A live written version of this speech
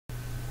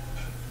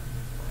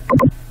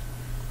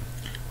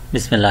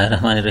بسم الله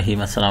الرحمن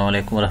الرحیم. السلام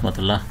علیکم ورحمۃ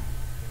الله.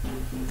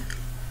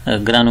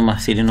 ګرانو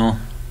محصلینو،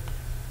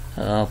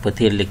 په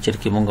تیر لیکچر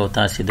کې مونږ او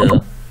تاسو د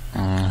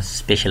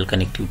سپیشل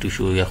کنیکټیو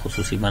ټیشو یا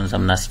خصوصي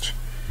منظم نسج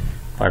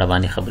په اړه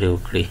باندې خبرې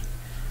وکړې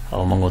او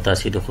مونږ او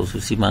تاسو د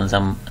خصوصي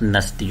منظم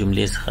نسج د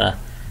جملې څخه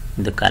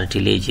د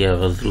کارټیلیج یا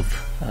غضروف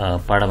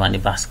په اړه باندې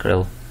بحث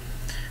کړو.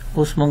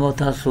 اوس مونږ او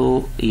تاسو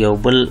یو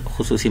بل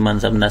خصوصي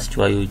منظم نسج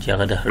وایو چې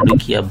هغه د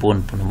هډوکي یا بون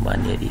په نوم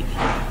باندې یادېږي.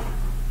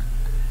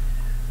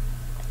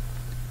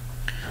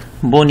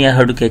 بون یا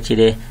هډوکی چې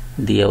دی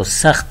د یو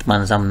سخت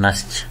منظم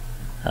نسج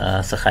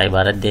څخه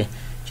عبارت دی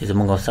چې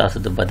زموږ او ستاسو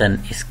د بدن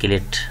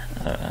اسکلیټ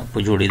په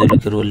جوړېدلو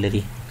کې رول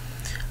لري.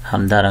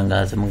 همدارنګه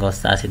زموږ او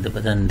ستاسو د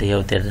بدن د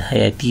یو تر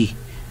حیاتي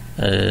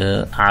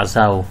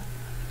اعضاو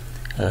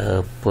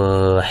په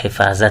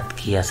حفاظت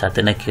کې یا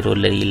ساتنه کې رول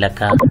لري،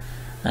 لکه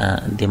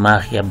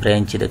دماغ یا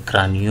برین چې د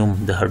کرانیوم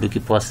د هډوکي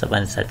په واسطه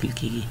باندې ساتل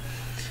کېږي،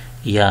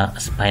 یا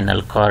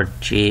سپاینل کارډ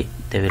چې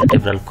د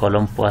ورټبرل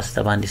کولم په واسطه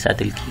باندې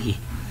ساتل کېږي.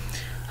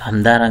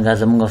 همدارنګه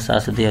زموږ او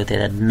ستاسو د یو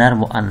تر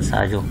نرمو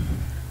انساجو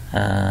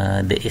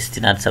د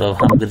استناد سبب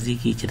هم ګرځي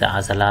چې د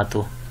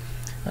عضلاتو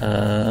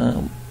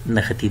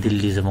نښتېدل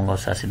دي زموږ او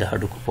ستاسو د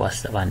هډوکو په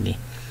واسطه باندې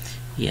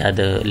یا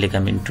د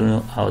لیګامنټونو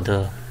او د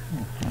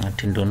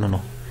ټینډونونو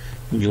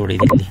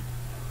جوړېدل دي.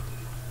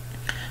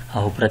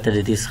 او پرته د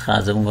دې څخه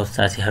زموږ او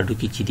ستاسو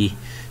هډوکي چې دي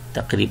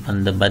تقریبا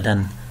د بدن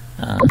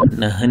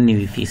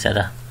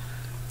 99%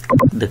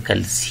 د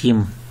کلسیم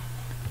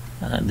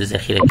د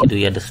ذخیره کېدو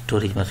یا د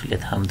سټوریج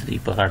مسؤلیت هم د دوی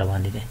په غاړه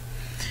باندې دی.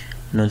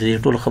 نو د دې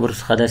ټولو خبرو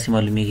څخه داسې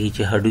معلومیږي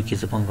چې هډوکي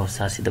زموږ او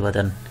ستاسو د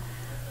بدن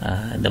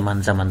د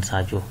منظم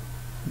انساجو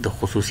د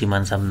خصوصي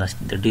منظم نسج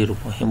د ډېرو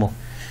مهمو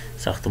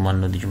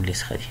ساختمانونو د جملې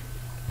څخه دي.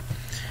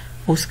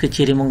 اوس که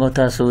چیرې موږ او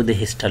تاسو د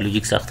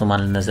هیسټالوجیک ساختمان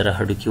له نظره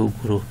هډوکي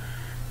وګورو،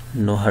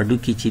 نو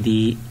هډوکي چې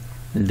دي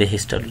د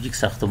هیسټالوجیک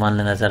ساختمان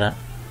له نظره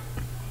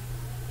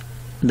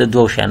د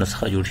دوو شیانو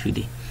څخه جوړ شوي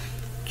دي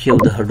چې یو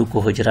د هډوکو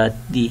حجرات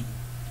دي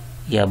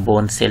یا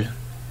بون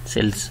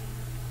سیلز،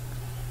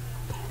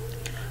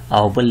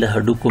 او بل د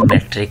هډوکو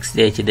میټریکس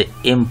دی چې د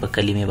ام په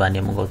کلمې باندې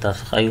موږ او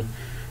تاسو ښایو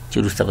چې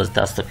وروسته به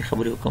تاسو ته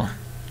خبرې وکړم.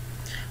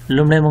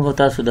 لومړی موږ او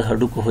تاسو د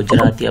هډوکو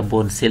حجرات یا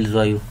بون سیلز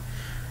وایو.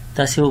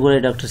 تاسې وګورئ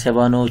ډاکټر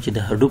صاحبانو چې د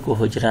هډوکو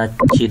حجرات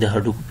چې د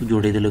هډوکو په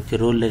جوړېدلو کې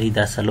رول لري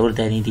دا 4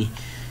 دانې دي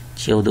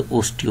چې یو د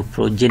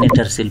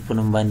اوسټیوپروجینیټر سیل په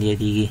نوم باندې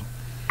یادېږي،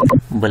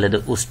 بله د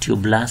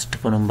اوسټیوبلاست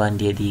په نوم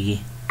باندې یادېږي،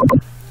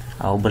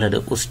 او بله د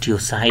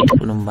اوسټیوسایټ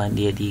په نوم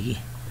باندې یادېږي،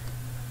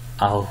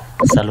 او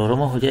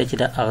څلورمه حجره چې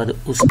ده هغه د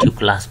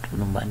اوسټیوکلاست په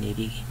نوم باندې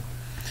یادېږي.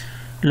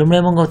 لومړی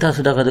موږ او تاسو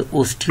دغه د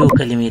اوسټیو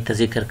کلمې ته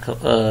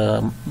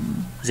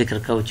ذکر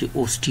کوو چې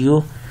اوسټیو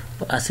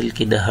په اصل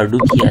کې د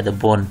هډوکي یا د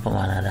بون په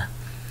معنا ده،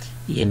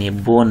 یعنی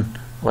بون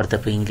ورته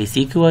په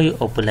انګلیسي کې وایو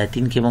او په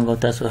لاتین کې موږ او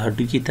تاسو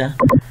هډوکي ته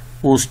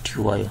اوسټیو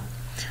وایو.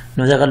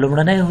 نو دغه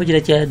لومړنۍ حجره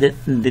چې د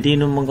دې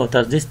نوم موږ او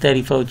تاسو داسې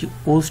تعریفوو چې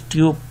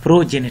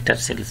اوسټیوپروجینیټر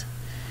سیلز،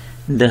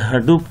 د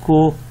هډوکو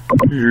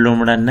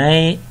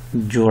لومړنۍ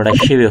جوړه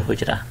شوې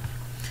حجره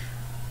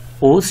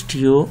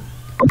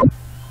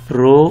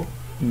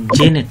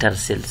اوسټیوپروجینیټر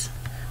سیلز.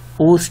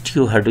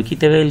 اوسټیو هډوکي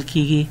ته ویل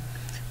کېږي،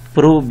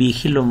 پرو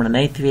بیخي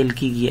لومړنۍ ته ویل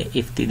کېږي یا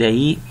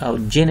ابتدایي، او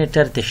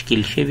جینیټر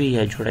تشکیل شوي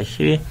یا جوړه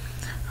شوې،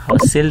 او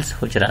سیلز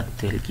حجرات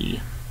ته ویل کېږي.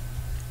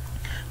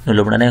 نو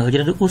لومړنۍ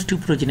حجره د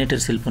اوسټیوپروجینیټر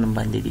سیل په نوم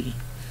باندې دی.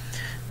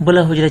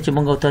 بله حجره چې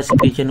موږ او تاسو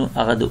پیژنو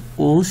هغه د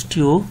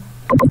اوسټیو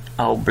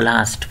او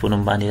بلاست په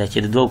نوم باندې ده چې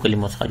د دوو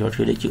کلمو څخه جوړ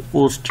شوی دی چې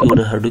اوسټیو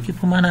د هډوکي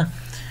په معنا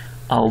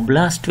او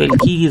بلاست ویل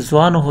کېږي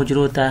ځوانو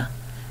حجرو ته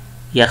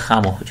یا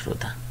خامو حجرو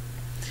ته.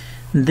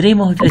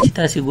 درېیمه حجره چې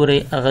تاسې ګورئ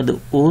هغه د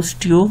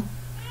اوسټیو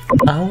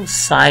او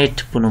سایټ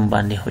په نوم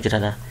باندې حجره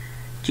ده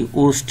چې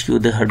اوسټیو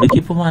د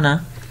هډوکي په معنا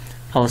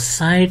او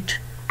سایټ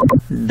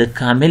د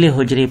کاملې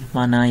حجرې په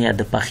معنا یا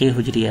د پخې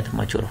حجرې یا د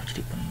مچور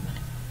حجرې په نوم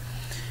باندې.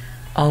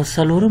 او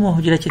څلورمه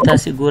حجره چې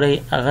تاسې ګورئ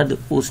هغه د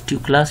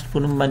اوسټیوکلاست په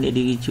نوم باندې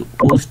یادېږي چې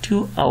اوسټیو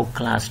او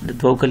کلاست د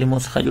دوو کلمو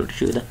څخه جوړ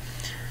شوې ده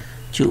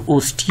چې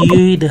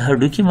اوسټیو د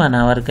هډوکي معنا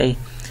ورکوي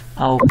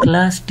او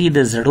کلاست د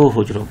زړو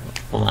حجرو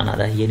په معنا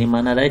ده، یعنی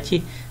معنا ده چې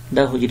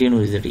دا حجرې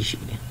نورې زړې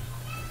شوي دي.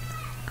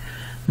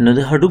 نو د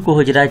هډوکو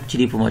حجرات چې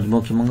دي په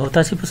مجموع کې موږ او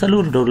تاسې په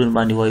 4 ډولونو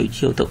باندې وایو چې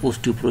یو ته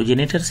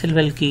اوسټیوپروجینیټر سیل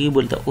ویل کېږي،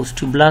 بل ته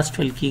اوسټیوبلاست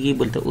ویل کېږي،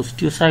 بل ته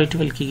اوسټیوسایټ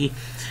ویل کېږي،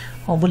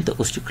 او بل ته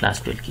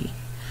اوسټیوکلاست ویل کېږي.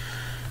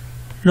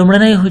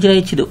 لومړنۍ حجره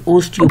چې د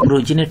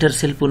اوسټیوپروجینیټر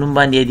سیل په نوم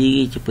باندې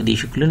یادېږي چې په دې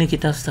شکلونو کې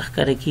تاسو ته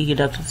ښکاره کېږي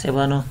ډاکټر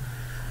صاحبانو،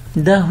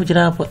 دا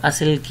حجره په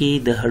اصل کې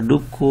د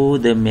هډوکو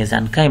د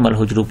میزانکایمل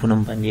حجرو په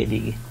نوم باندې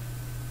یادېږي.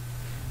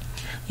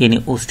 یعنی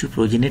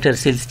اوسټیوپروجینیټر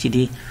سیلز چې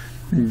دي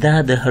دا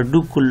د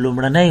هډوکو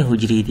لومړنۍ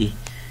حجرې دي،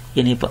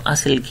 یعنی په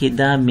اصل کې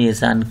دا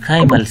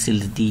میزانکایمل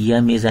سیلز دي یا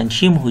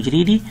میزانشیم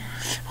حجرې دي،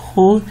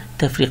 خو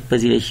تفریق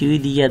پذیره شوي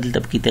دي یا دلته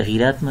پکې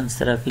تغییرات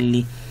منځته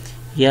راغلي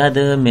یا د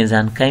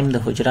میزانکایم د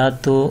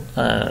حجراتو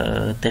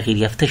تغییر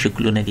یافته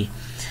شکلونه دي.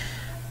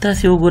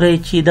 تاسو وګورئ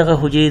چې دغه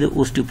حجرې د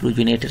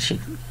اوسټیوپروجینیټر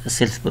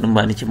سیلز په نوم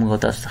باندې چې موږ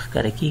تاسو ته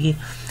ښکاره کیږي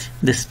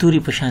د ستوري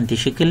په شانتي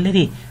شکل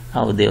لري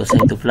او د یو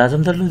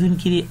سایتوپلازم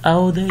درلودونکي دي او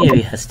د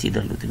یوې هستې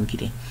درلودونکي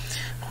دي.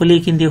 خو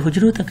لیکن د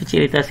حجرو ته که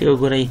چیرې تاسو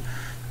وګورئ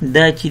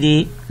دا چې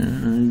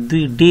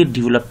دوی ډېر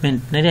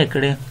ډیولپمنټ نه دی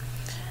کړی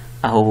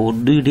او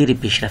دوی ډېرې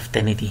پیشرفته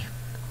نه دي.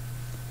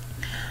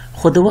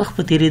 خو د وخت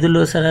په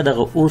تېرېدلو سره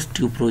دغه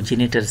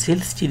اوسټیوپروجینیټر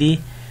سیلز چې دي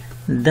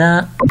دا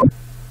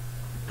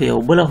په یو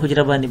بله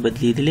حجره باندې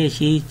بدلیدلی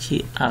شي چې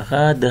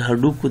هغه د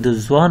هډوکو د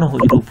ځوانو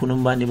حجرو په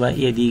نوم باندې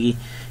یادېږي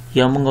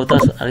یا موږ او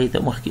تاسو هغې ته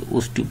مخکې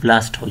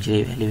اوسټیوبلاست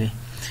حجرې ویلې وې.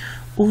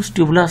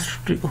 اوسټیوبلاست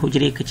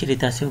حجرې که چېرې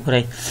تاسې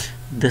وګورئ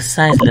د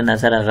سایز له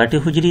نظره غټې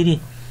حجرې دي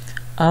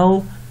او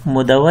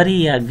مدورې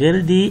یا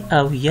ګردې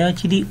او یا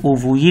چې دي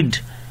اووویډ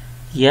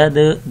یا د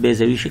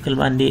بیضوي شکل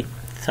باندې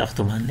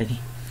ساختمان لري.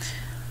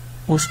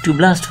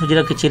 اوسټیوبلاست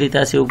حجره که چېرې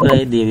تاسې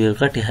وګورئ د یوې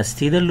غټې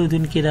هستې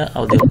درلودونکې ده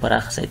او د یو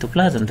پراخ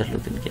سایتوپلازم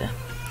درلودونکې ده.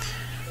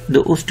 د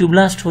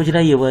اوسټیوبلاست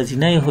حجره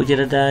یوازینۍ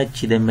حجره ده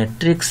چې د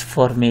میټریکس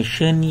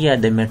فارمیشن یا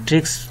د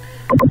میټریکس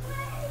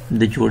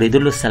د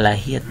جوړېدلو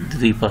صلاحیت د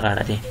دوی په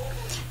غاړه دی.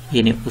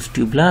 یعنې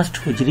اوسټیوبلاست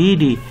حجرې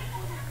دي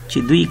چې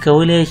دوی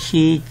کولی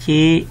شي چې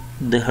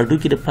د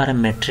هډوکي دپاره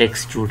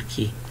میټریکس جوړ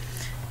کړي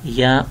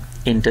یا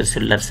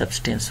انټرسیلولر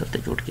سبسټنس ورته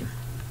جوړ کړي.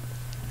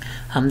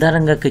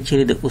 همدارنګه که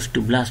چیرې د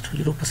اوسټیوبلاست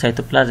حجرو په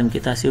سایتوپلازم کې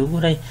تاسې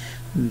وګورئ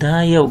دا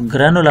یو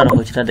ګرانولر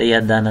حجره ده یا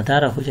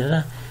دانهداره حجره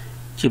ده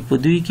چې په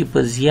دوی کې په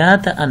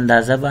زیاته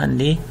اندازه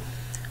باندې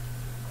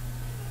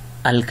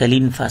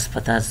الکلین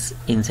فاسفاتاز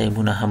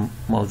انزایمونه هم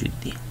موجود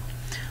دي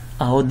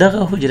او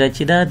دغه حجره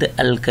چې ده د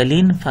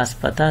الکلین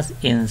فاسفاتاز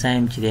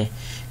انزایم چې دی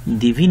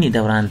د وینې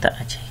دوران ته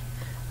اچوي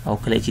او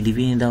کله چې د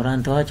وینې دوران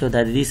ته واچو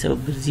دا د دې سبب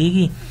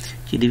ګرځېږي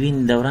چې د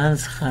وینې دوران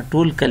څخه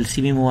ټول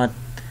کلسیمي مواد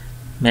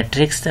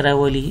میټریکس ته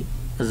راولي.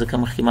 ځکه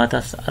مخکې ما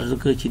تاسو عرض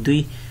وکړو چې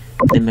دوی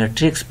د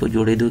میټریکس په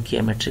جوړېدو کې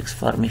یا میټریکس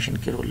فارمیشن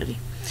کې رول لري.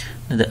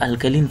 نو د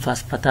الکلین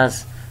فاسفاتاز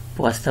په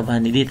واسطه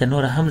باندې دې ته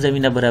نوره هم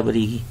زمینه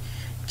برابرېږي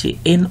چې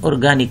ان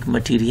ارګانیک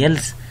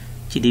مټیریلز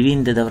چې د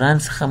وینې د دوران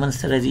څخه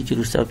منځته راځي چې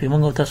وروسته به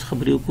موږ تاسو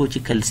خبرې وکړو چې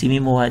کلسیمي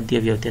مواد دي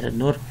او یو تېره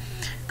نور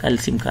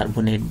کلسیم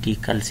کاربونیټ دي،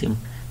 کلسیم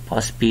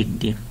فاسفیټ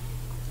دي،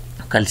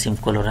 کلسیم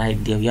کلوراید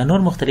دی یا نور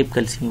مختلف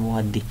کلسیمي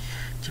مواد دي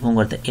چې موږ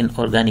ورته ان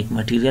ارګانیک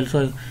مټیریلز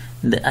وایو.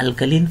 د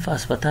الکلین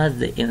فاسفاتاز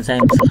د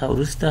انزایم څخه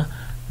وروسته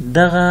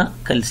دغه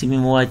کلسیمي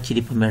مواد چې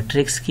په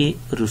میټریکس کې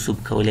رسوب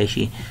کولی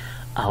شي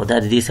او دا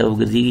د دې سبب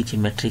ګرځېږي چې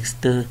میټریکس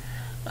د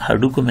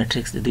هډوکو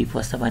میټریکس د دوی په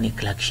واسطه باندې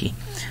کلک شي.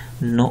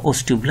 نو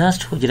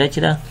اوسټیوبلاست حجره چې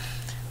ده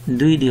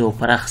دوی د یو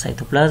پراخ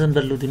سایتوپلازم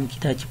درلودونکي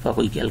ده چې په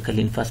هغوی کې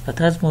الکلین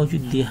فاسفاتاز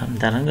موجود دي.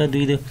 همدارنګه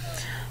دوی د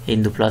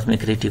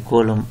اندوپلازمیک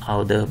ریټیکولم او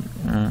د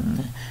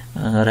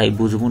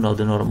رایبوزومونو او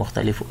د نورو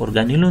مختلفو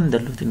ارګانیلونو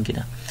درلودونکي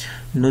ده.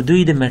 نو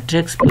دوی د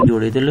میټریکس په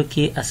جوړېدلو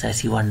کې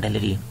اساسي ونډه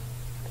لري.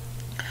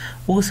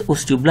 اوس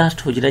اوسټیوبلاست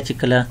حجره چې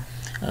کله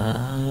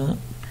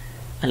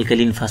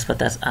الکلین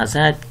فاسفاتاز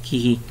آزاد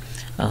کی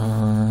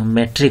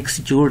میټریکس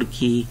جوړ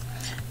کی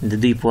د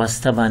دوی په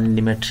واسطه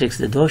باندې میټریکس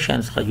د دوه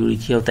شیانو څخه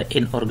جوړېږي، یو ته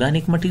ان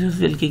ارګانیک مټیریلز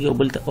ویل کېږي او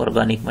بل ته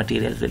ارګانیک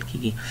مټیریلز ویل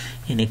کېږي.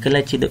 یعنې کله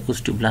چې د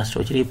اوسټیوبلاست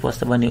حجرې په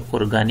واسطه باندې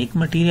ارګانیک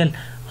مټیریل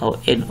او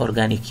ان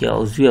ارګانیک یا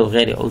عضوي او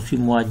غیر عضوي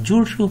مواد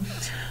جوړ شو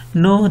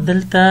نو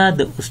دلته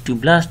د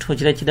اوسټیوبلاست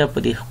حجره چې ده په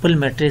دې خپل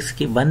میټریکس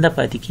کې بنده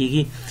پاتې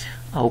کېږي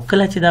او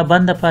کله چې دا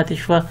بنده پاتې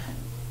شوه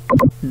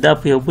دا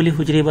په یو بلې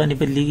حجرې باندې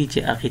بدلېږي چې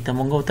هغې ته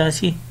موږ او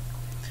تاسې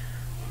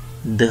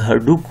د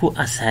هډوکو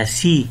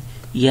اساسي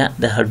یا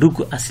د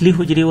هډوکو اصلي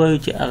حجرې وایو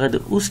چې هغه د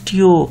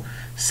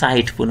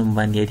اوسټیوسایټ په نوم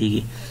باندې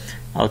یادېږي.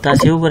 او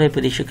تاسې وګورئ په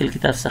دې شکل کې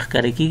تاسو ته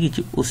ښکاره کېږي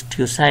چې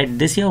اوسټیوسایټ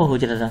داسې یوه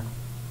حجره ده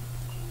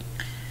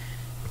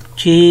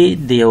چې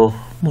د یو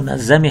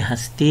منظمې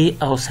هستې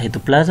او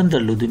سایتوپلازم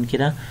درلودونکې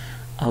ده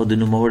او د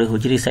نوموړې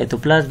حجرې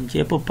سایتوپلازم چې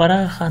په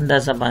پراخه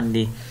اندازه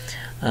باندې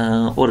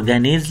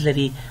ارګانیز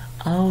لري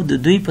او د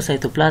دوی په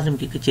سایتوپلازم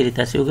کې که چیرې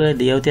تاسې وګورئ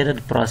د یو تیره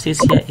پروسس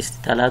یا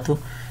استطالاتو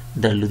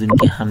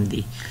درلودونکي هم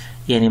دي.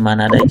 یعنې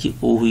معنا ده چې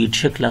اوویډ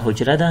شکله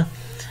حجره ده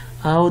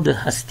او د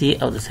هستې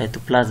او د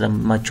سایتوپلازم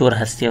مچور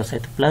هستې او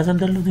سایتوپلازم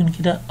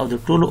درلودونکي ده او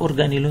د ټولو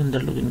ارګانیلونو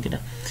درلودونکي ده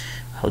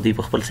او دوی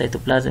په خپل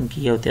سایتوپلازم کې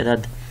یو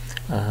تعداد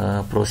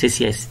پروسس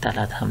یا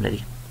استطالات هم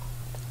لري.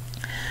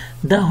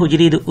 دا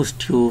حجرې د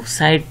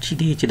اوسټیوسایټ چې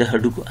دي چې د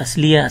هډوکو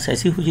اصلي یا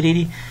اساسي حجرې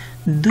دي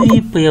دوی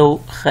په یو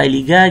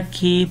خالیګاه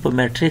کې په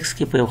میټریکس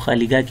کې په یو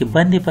خالیګاه کې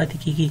بندې پاتې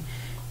کېږي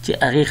چې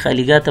هغې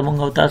خالیګاه ته موږ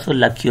او تاسو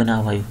لاکیونا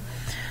وایو.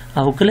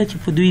 او کله چې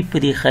په دوی په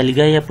دې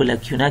خالیګاه یا په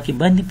لاکیونا کې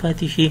بندې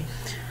پاتې شي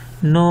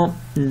نو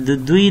د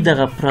دوی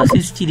دغه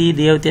پروسس چې دی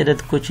د یو تعداد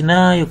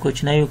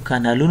کوچنیو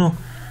کانالونو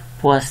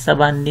په واسطه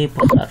باندې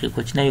په هغې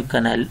کوچنیو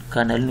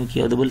کانالونو کې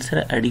یو د بل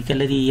سره اړیکه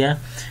لري یا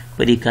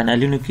په دې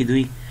کانالونو کې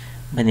دوی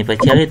باندې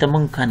پاتې هغې ته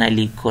موږ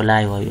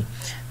کانالیکولای وایو.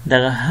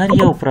 دغه هر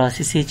یو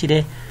پروسس چې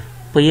دی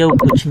په یو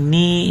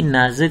کوچني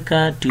نازکه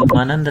ټیوب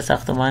ماننده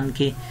ساختمان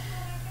کې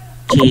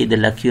چې د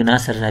لاکیونا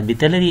سره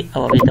رابطه لري او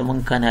هغې ته موږ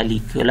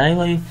کانالیکولای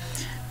وایو.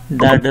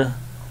 دا د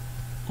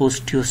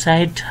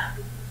اوسټیوسایټ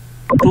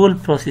ټول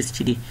پروسس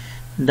چې دی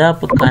دا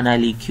په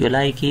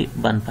کانالیکیولای کې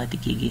بند پاتې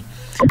کیږي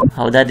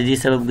او دا د دې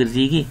سبب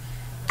ګرځيږي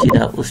چې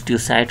دا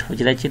اوستیوسایت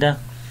حجره چې دا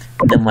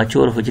د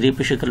مچور حجرې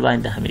په شکل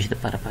باندې همیشه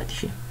لپاره پاتې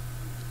شي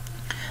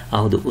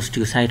او د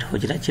اوستیوسایت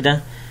حجره چې دا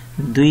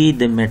دوی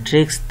د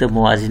میټریکس د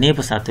موازنې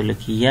په ساتلو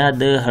کې یا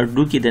د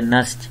هډوکي د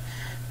نسج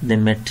د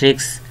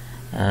میټریکس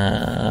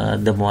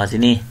د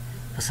موازنې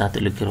په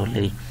ساتلو کې رول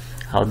لري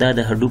او دا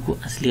د هډوکو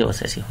اصلي او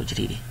اساسي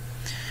حجرې دي.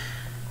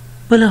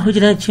 بله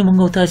حجره چې موږ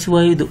تاسو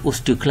وایو د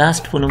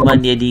اوستیوکلاست په نوم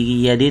باندې یادېږي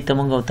یا دې ته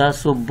موږ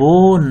تاسو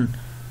بون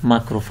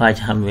ماکروفاج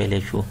هم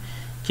ویلی شو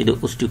چې د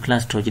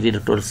اوستیوکلاست حجرې د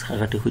ټول څخه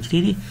غټې حجرې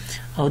دي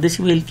او داسې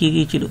ویل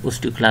کېږي چې د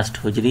اوستیوکلاست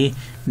حجرې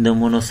د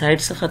مونوسایت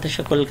څخه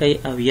تشکل کوي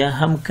او یا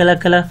هم کله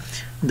کله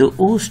د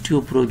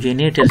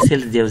اوستیوپروجینیټر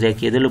سیلز د یوځای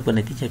کېدلو په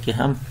نتیجه کې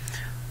هم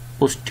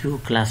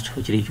اوستیوکلاست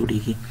حجرې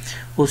جوړیږي.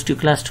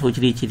 اوستیوکلاست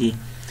حجرې چې دي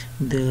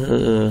د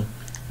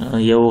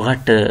یو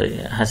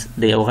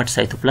غټ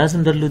سایتوپلازم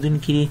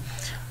درلودونکي دي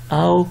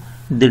او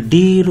د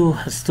ډیرو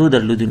هستو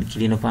درلودونکي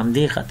دي. نو په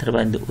همدې خاطر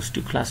باندې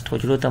اوستیوکلاست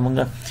حجرو ته موږ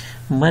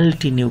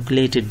ملټي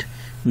نیوکلیټډ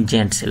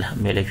جاینټ سیل هم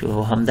ویلی شو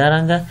او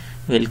همدارنګه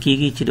ویل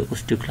کېږي چې د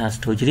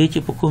اوستیوکلاست حجرې چې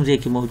په کوم ځای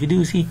کې موجودې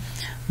اوسي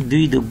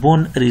دوی د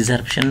بون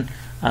ریزرپشن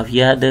او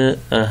یا د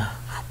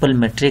خپل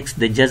میټریکس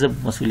د جذب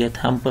مسؤلیت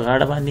هم په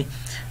غاړه باندې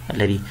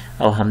لري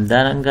او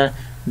همدارنګه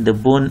د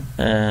بون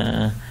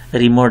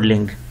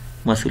ریموډلینګ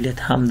مسؤلیت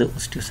هم د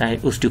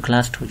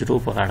اوستیوکلاست حجرو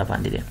په غاړه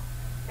باندې دی.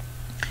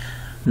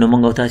 نو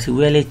موږ تاسو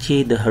ویلې چې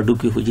د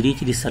هډوکي حجرې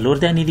چې د څلور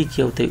دانې دي چې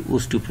یو ته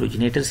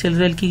اوستیوپروجینیټر سیل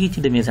ویل کېږي چې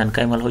د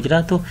میزانکایمل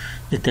حجراتو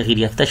د تغییر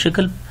یافته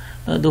شکل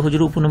د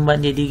حجرو په نوم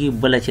باندې یادېږي.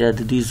 بله چې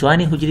د دوی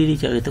ځوانې حجرې دي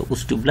چې هغې ته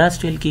اوستیوبلاست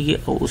ویل کېږي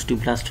او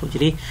اوستیوبلاست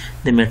حجرې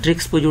د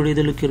میټریکس په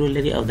جوړېدلو کې رول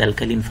لري او د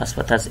الکلین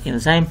فاسفاتاز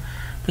انزایم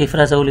په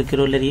افرازولو کې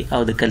رول لري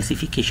او د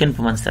کلسیفیکیشن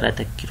په منځته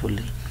راتګ کې رول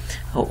لري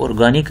او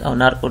ارګانیک او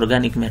نار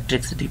ارګانیک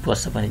میټریکس دوی په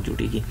واسطه باندې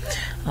جوړیږي.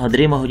 او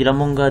درېیمه حجره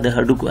مونږ د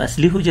هډوکو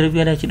اصلي حجره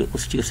ویله چې د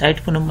اوستیوسایت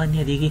په نوم باندې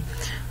یادېږي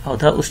او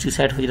دا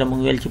اوستیوسایت حجره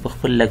مونږ ویل چې په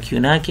خپل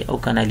لکیونا کې او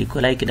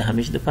کانالیکولای کې د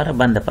همیشه لپاره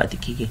بنده پاتې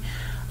کیږي.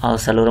 او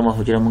څلورمه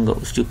حجره مونږ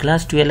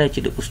اوستیوکلاست ویله چې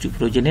د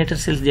اوستیوپروجینیټر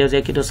سیلز د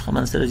یوځای کېدو څخه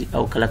منځته راځي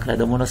او کله کله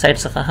د مونوسایت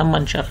څخه هم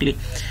منشأ اخلي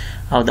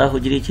او دا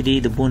حجرې چې دي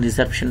د بون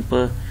ریزرپشن په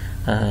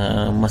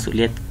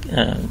مسؤلیت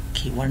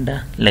کې ونډه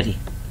لري.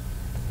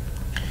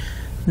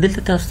 دلته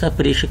تاسو ته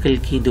په دې شکل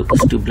کې د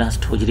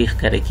اوستیوبلاست حجرې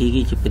ښکاره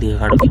کېږي چې په دې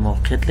غاړو کې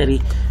موقعیت لري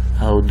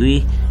او دوی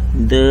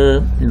د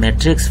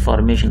میټریکس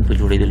فارمیشن په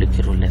جوړېدلو کې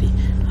رول لري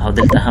او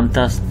دلته هم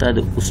تاسو ته د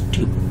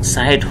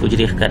اوستیوسایت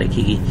حجرې ښکاره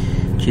کېږي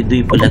چې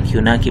دوی په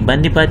لکیونا کې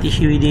بندې پاتې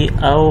شوي دي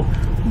او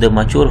د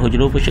مچور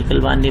حجرو په شکل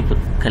باندې په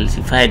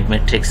کلسیفاید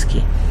میټریکس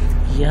کې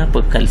یا په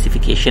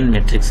کلسیفیکیشن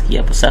میټریکس کې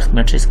یا په سخت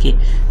میټریکس کې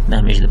د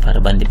همیشه لپاره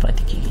بندې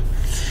پاتې کېږي.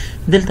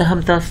 دلته هم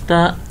تاسو ته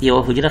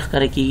یوه حجره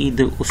ښکاره کېږي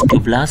د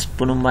اوستیوبلاست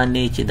په نوم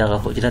باندې چې دغه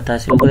حجره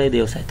تاسې وګورئ د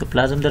یو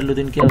سایتوپلازم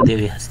درلودونکي او د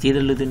یوې هستې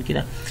درلودونکي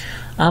ده.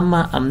 اما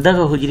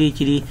همدغه حجرې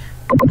چې دي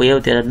په یو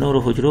تیره نورو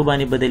حجرو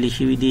باندې بدلې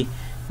شوي دي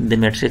د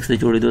میټریکس د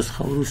جوړېدو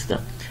څخه وروسته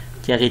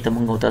چې هغې ته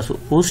موږ تاسو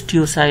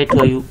اوستیوسایت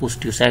وایو.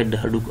 اوستیوسایت د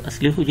هډوکو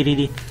اصلي حجرې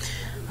دي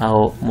او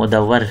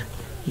مدور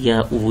یا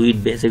اوویډ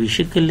بیضوي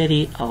شکل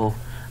لري او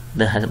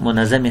د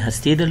منظمې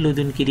هستې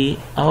درلودونکي دي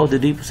او د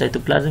دوی په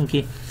سایتوپلازم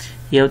کې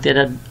یو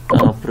تیره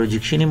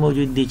پروجیکشن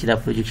موجود دي چې دا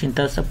پروجیکشن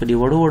تاسو په دې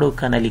وړو وړو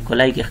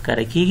کانالیکولای کې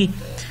ښکاره کېږي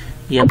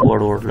یا په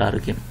وړو وړو لارو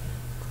کې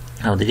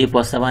او د دې په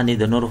واسطه باندې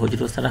د نورو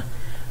حجرو سره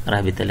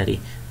رابطه لري.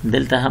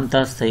 دلته هم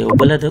تاسو ته یو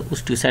بله د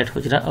اوستیوسایت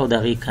حجره او د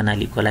هغې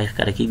کانالیکولای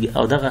ښکاره کېږي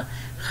او دغه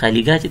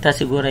خالیګاه چې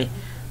تاسې ګورئ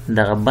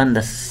دغه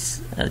بنده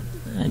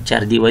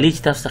چاردیوالي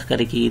چې تاسو ته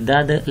ښکاره کېږي دا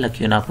د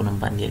لکیونا په نوم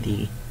باندې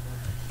یادېږي.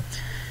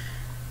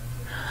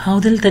 او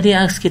دلته دې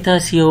عکس کې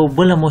تاسو یو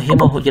بله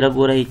مهمه حجره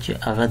ګورئ چې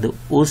هغه د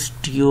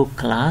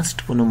اوستیوکلاست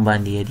په نوم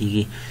باندې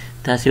یادېږي.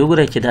 تاسو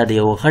وګورئ چې دا د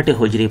یو غټې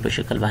حجرې په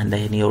شکل باندې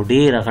یعنې یو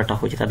ډېره غټه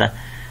حجره ده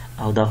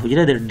او دا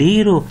حجره د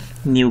ډېرو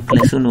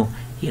نیوکلیسونو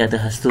یا د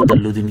هستو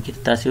درلودونکي ده.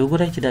 تاسو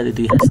وګورئ چې دا د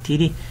دوی هستې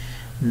دي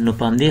نو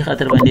په همدې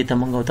خاطر باندې ته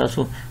موږ تاسو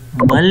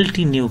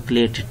ملټي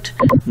نیوکلیټډ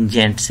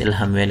جاینټ سیل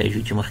هم ویلی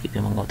شو چې مخکې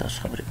پرې موږ تاسو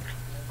خبرې کړې.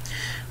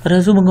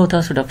 راځو موږ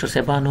تاسو ډاکټر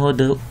صاحبانو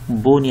د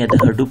بون یا د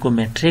هډوکو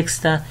میټریکس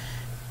ته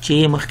چې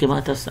مخکې ما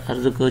تاسو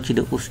عرض کړو چې د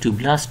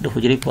اوستیوبلاست د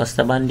حجرې په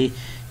واسطه باندې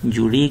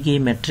جوړیږي.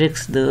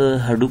 میټریکس د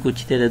هډوکو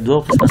چې د دوه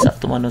قسمه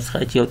ساختمانو څخه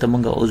چې یو ته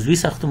موږ عضوي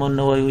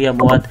ساختمانونه وایو یا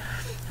مواد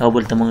او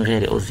بل ته موږ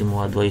غیر عضوي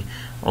مواد وایو.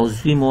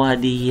 عضوي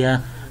مواد یا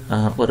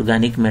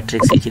ارګانیک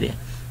میټریکس چې دی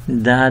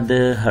دا د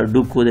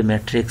هډوکو د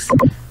میټریکس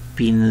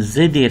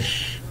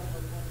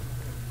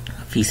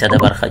 15%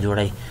 برخه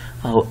جوړوي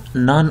او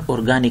نان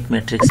ارګانیک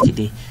میټریکس چې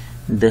دی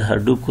د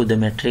هډوکو د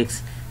میټریکس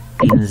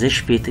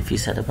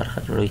 15% برخه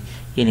جوړوي.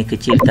 یعنی که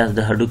چیرې تاسو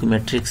د هډوکو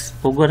میټریکس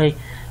وګورئ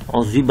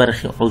عضوي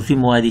برخې عضوي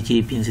مواد چې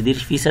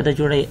 15%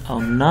 جوړوي او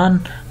نان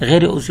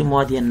غیر عضوي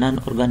مواد یا نان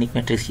ارګانیک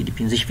میټریکس چې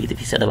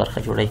 15% برخه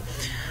جوړوي.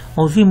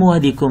 عضوي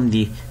مواد کوم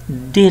دي؟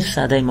 ډېر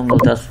ساده موږ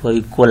تاسو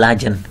وایو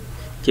کولاجن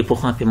چې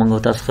پخوا پې موږ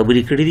تاسو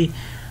خبرې کړې دي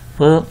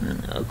په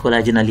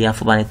کولاجن الیاف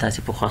باندې تاسو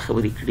پخوا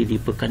خبرې کړې دي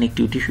په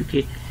کنیکټیو ټیشو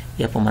کې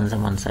یا په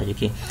منځمن ساجو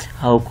کې.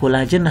 او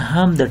کولاجن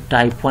هم د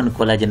ټایپ 1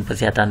 کولاجن په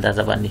زیاته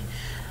اندازه باندې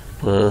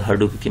په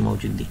هډوکو کې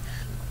موجود دي.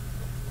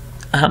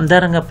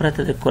 همدارنګه پرته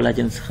د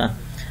کولاجن څخه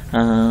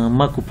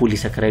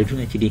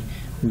ماکوپولیساکرايډونه چې دي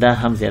دا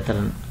هم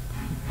زیاتره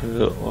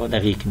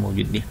دغه کې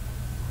موجود دي،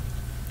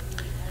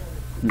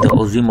 د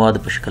عضوي مواد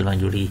په شکل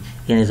باندې جوړي.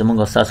 یعنی زمونږ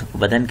اساسو په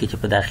بدن کې چې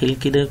په داخل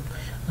کې د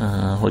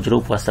حجرو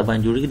په واسطه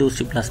باندې جوړیږي د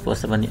اوسټوپلاست په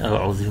واسطه باندې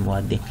عضوي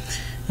مواد دي.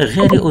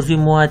 غیر عضوي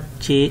مواد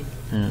چې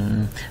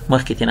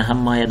مخکې تنه هم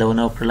ما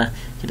یادونه وکړله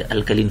چې د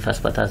الکلین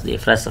فاسفاتاز د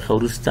افراز څخه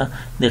وروسته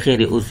د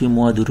غیر عضوي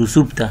موادو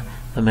رسوب ته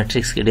په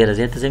میټریکس کې ډیره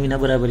زیاته زمینه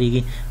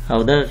برابرېږي. او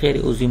د غیر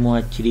عضوي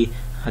مواد چې دي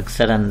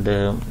اکثرا د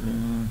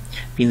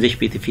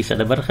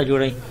 15% برخه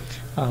جوړوي،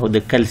 او د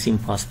کلسیم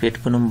فاسفیټ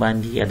په نوم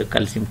باندې یا د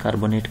کلسیم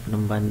کاربونیټ په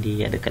نوم باندې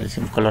یا د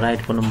کلسیم کلوراید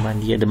په نوم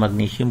باندې یا د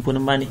مګنیشیم په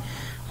نوم باندې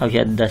او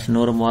یا داسې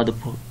نورو موادو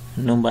په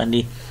نوم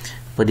باندې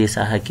په دې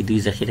ساحه کې دوی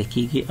ذخیره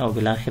کیږي او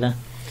بالاخره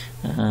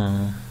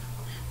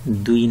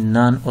دوی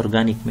نان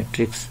ارګانیک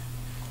میټریکس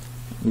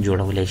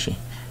جوړولی شي.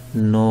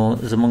 نو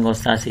زمونږ او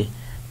ستاسې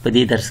په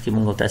دې درس کې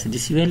مونږ او تاسې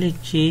داسې ویلې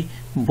چې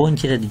بون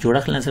چې د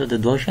جوړښت له نظره د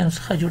دوو شیانو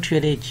څخه جوړ شوی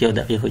دی، چې یو د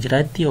هغې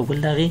حجرات دي او بل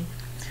د هغې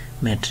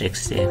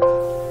میټریکس دی.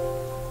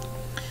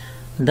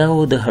 دا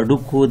و د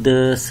هډوکو د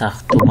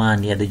ساختمان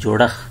یا د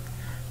جوړښت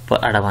په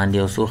اړه باندې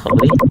یو څو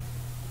خبرې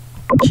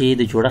چې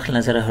د جوړښت له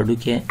نظره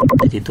هډوکي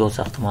د دې دوو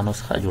ساختمانو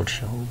څخه جوړ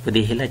شوی. په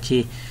دې هیله چې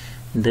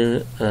د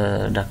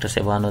ډاکټر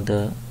صاحبانو د